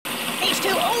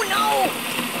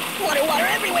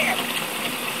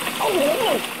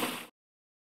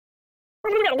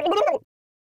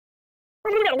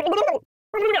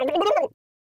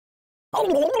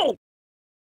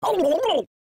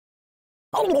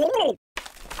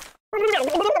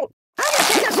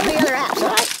Check out some of the other apps,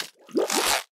 alright?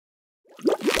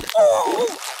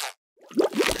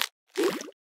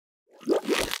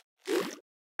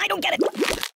 I don't get it.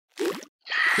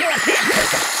 You're a bad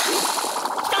person.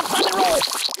 Stop, pop, and roll.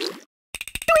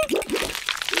 Doink.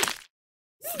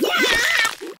 Yeah!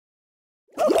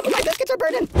 My biscuits are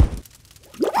burning.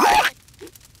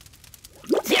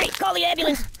 Siri, call the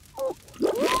ambulance.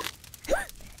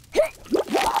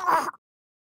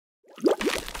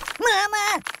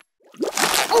 Mama!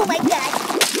 Oh my god!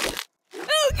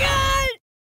 Oh god!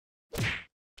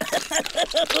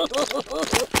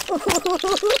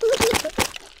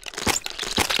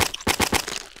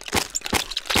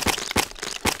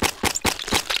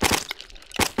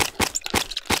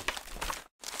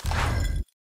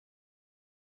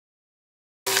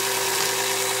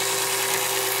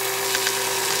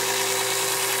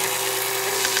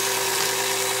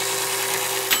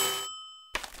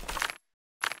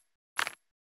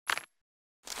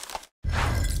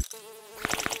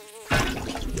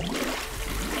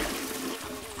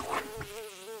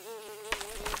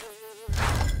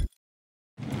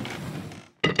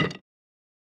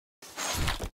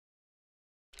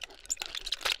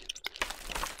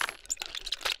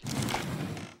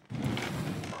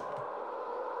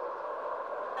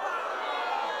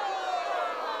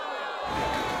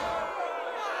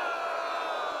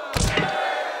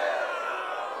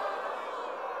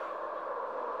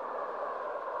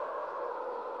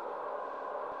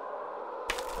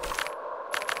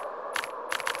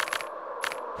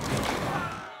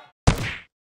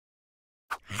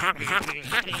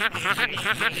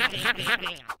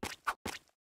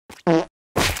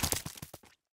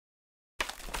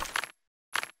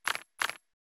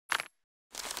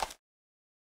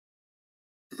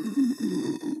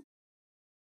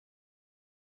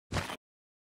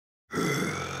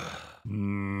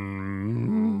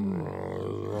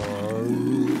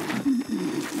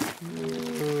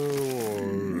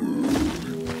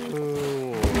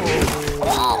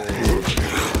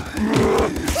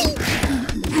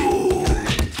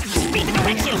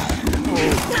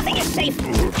 Nothing is safe. No,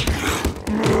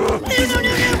 no,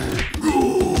 no, no.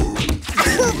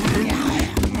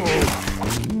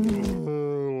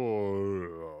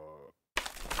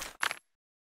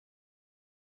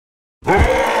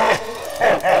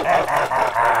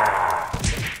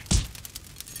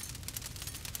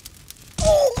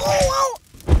 Oh.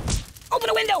 Open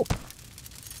a window.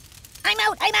 I'm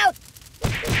out.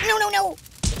 No, no, no.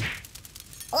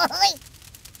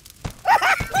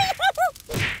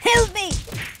 Help me!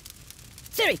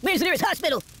 Siri, where's the nearest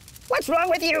hospital? What's wrong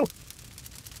with you?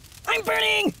 I'm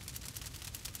burning!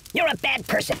 You're a bad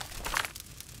person.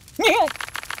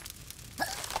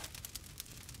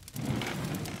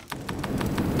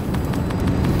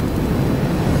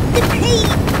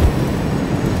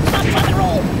 Stop, drop, and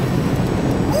roll!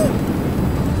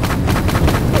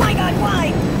 My God,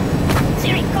 why?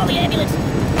 Siri, call the ambulance.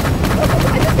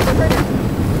 My biscuits are burning.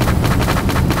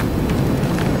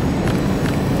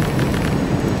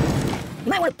 You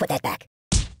might want to put that back.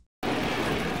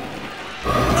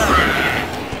 Enough!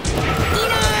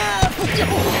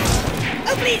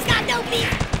 Oh, please, God, no, please!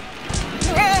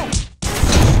 No!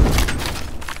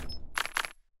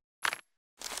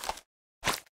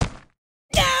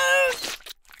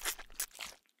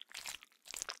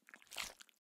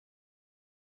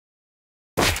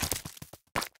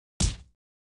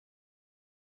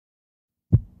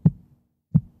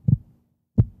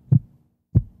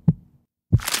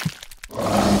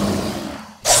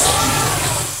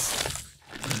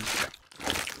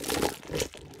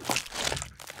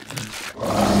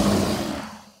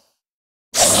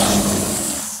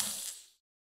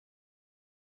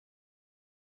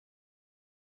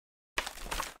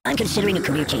 I'm considering a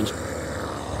career change.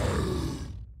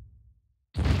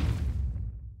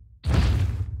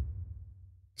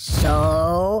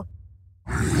 So...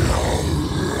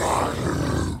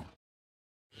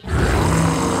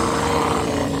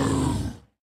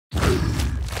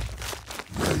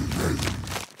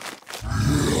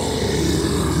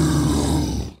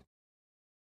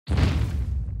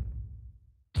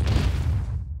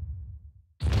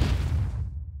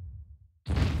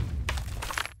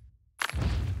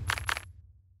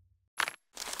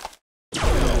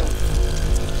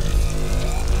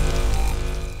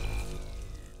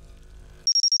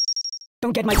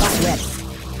 Don't get my box red.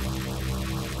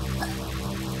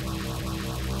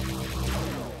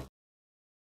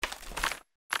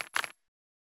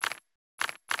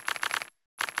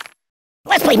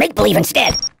 Let's play make-believe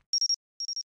instead.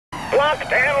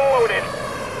 Locked and loaded.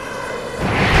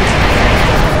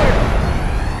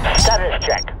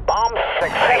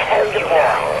 Successfully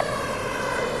deployed.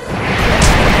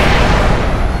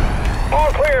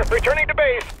 All clear. Returning to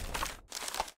base.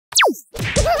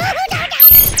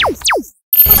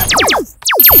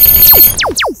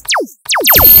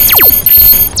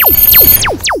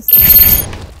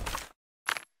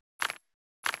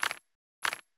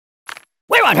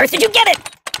 Where on earth did you get it?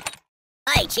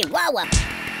 Hey, Chihuahua.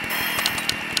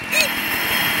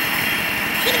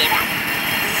 Give me that.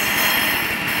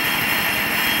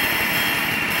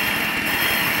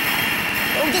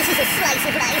 Oh, this is a slice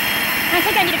of life. I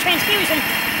think I need a transfusion.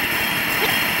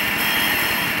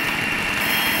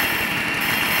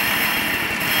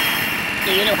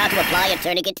 Do you know how to apply a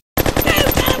tourniquet? Ow!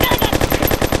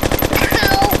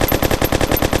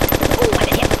 Oh, I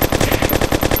got hit.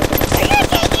 Are you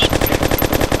taking it?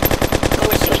 Go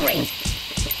with shooting range.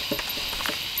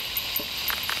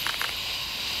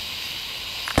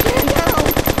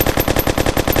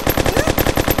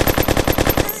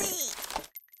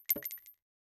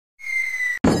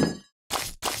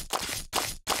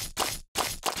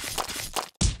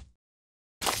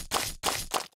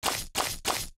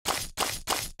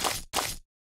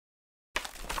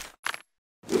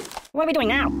 What are we doing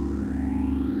now?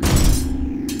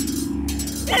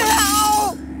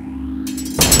 No!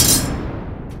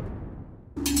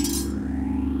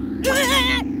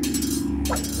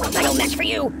 I don't match for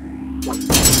you!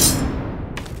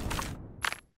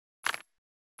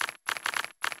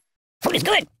 Food is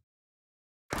good!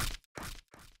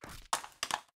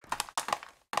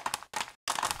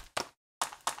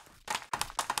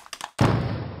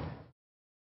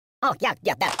 Oh, yeah,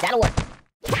 that'll work.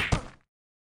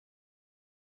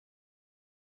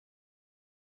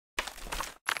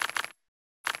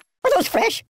 Are those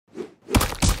fresh? Oh,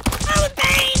 the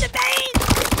pain! The pain!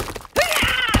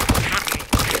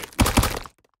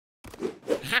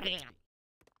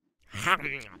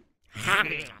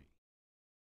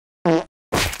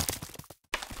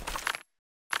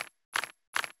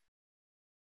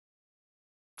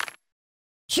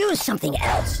 Choose something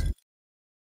else.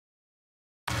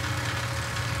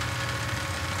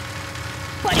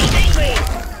 Buddy's angry!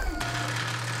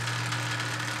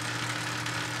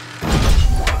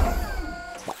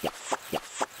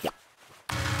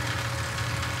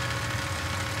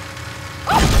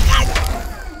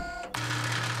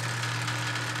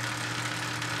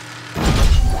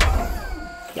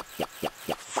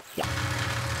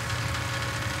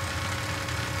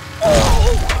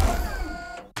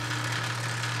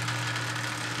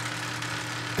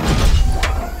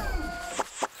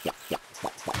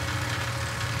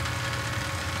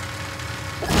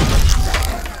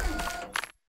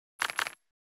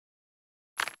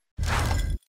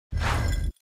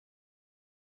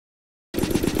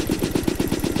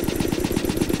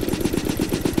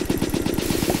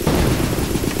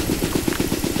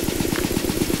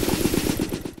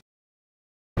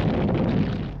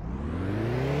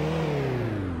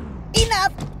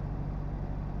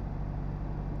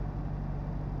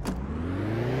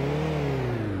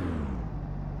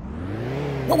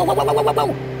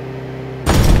 Whoa!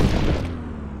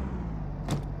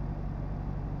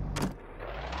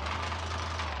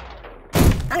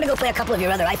 I'm gonna go play a couple of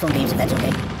your other iPhone games if that's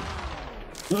okay.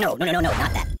 No,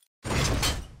 not that.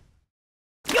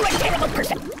 You're a terrible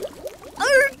person!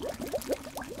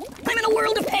 I'm in a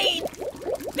world of pain!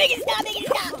 Make it stop! Make it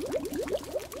stop!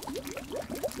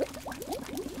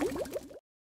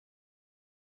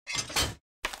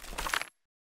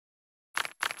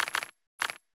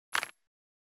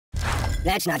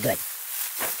 That's not good.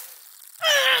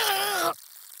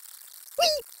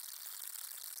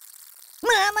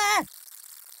 Mama!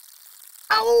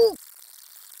 Oh!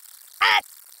 Ah!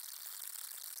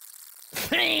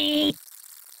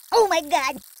 Oh my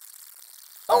God!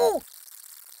 Oh!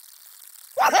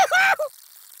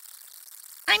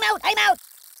 I'm out!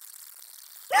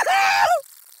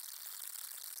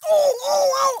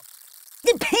 Oh!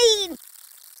 The pain!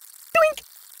 Doink!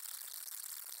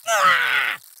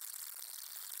 Ah!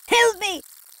 Help me!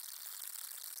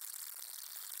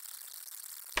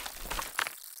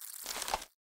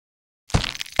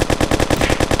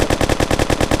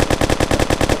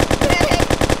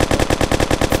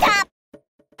 Stop!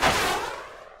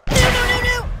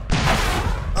 No!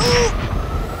 Oh!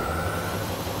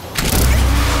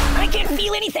 I can't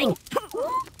feel anything!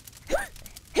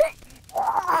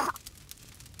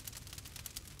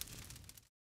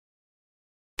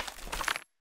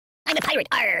 I'm a pirate!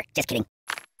 Arr! Just kidding.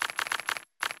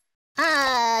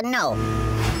 No.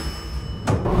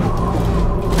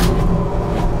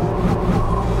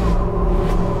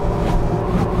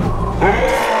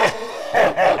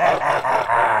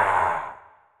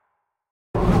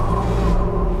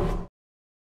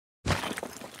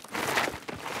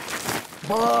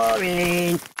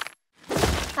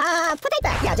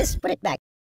 back. Yeah, just put it back.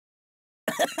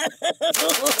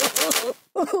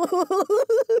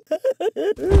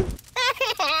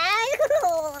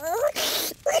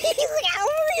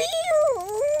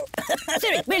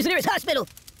 Siri, where's the nearest hospital?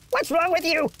 What's wrong with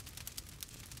you?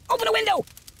 Open a window!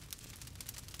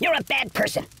 You're a bad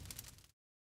person.